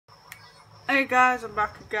Hey guys, I'm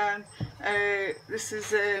back again. This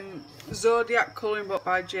is Zodiac colouring book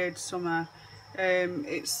by Jade.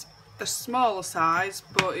 It's a smaller size,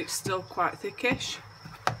 but it's still quite thickish.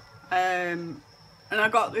 And I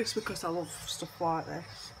got this because I love stuff like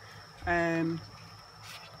this.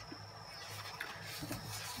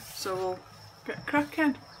 So we'll get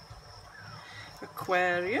cracking.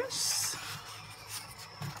 Aquarius,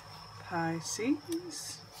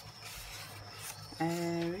 Pisces,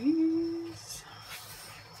 Aries,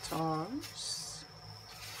 Taurus,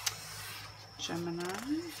 Gemini,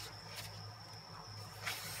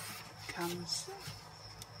 Cancer,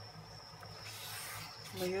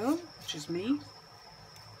 Leo, which is me,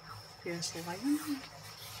 Fierce Lion,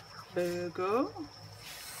 Virgo,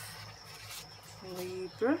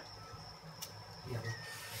 Libra,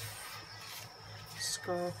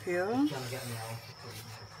 Scorpio,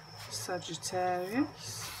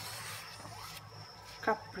 Sagittarius,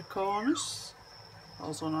 Capricornus,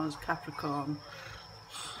 also known as Capricorn,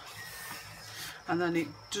 and then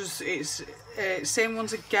it's same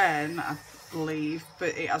ones again, I believe,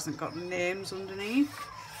 but it hasn't got the names underneath,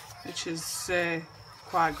 which is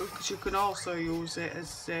quite good because you can also use it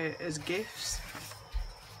as gifts,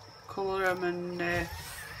 colour them and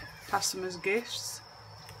pass them as gifts.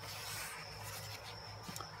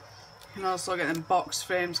 You can also get them box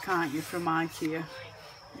frames, can't you, from IKEA?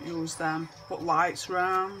 Use them, put lights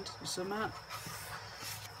round or something.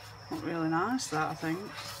 Look really nice, that, I think.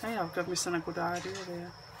 Hey, I've given me a good idea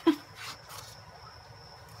there.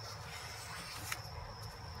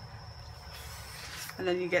 And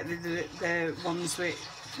then you get the ones with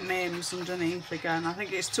names underneath again. I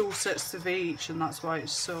think it's 2 sets of each, and that's why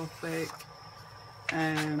it's so thick.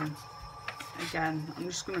 Again, I'm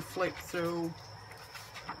just going to flick through.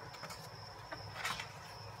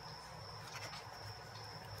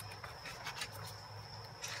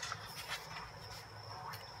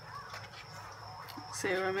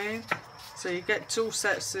 See what I mean? So you get 2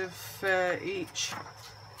 sets of each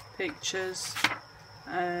pictures.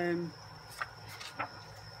 You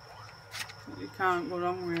can't go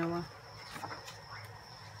wrong really.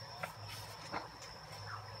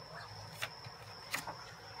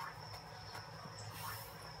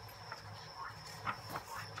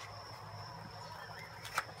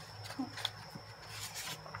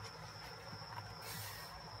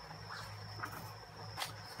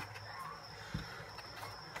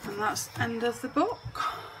 And that's the end of the book.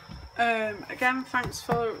 Again, thanks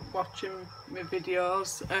for watching my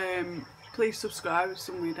videos. Please subscribe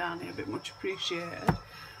somewhere down here, a bit much appreciated.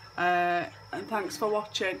 And thanks for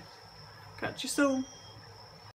watching. Catch you soon.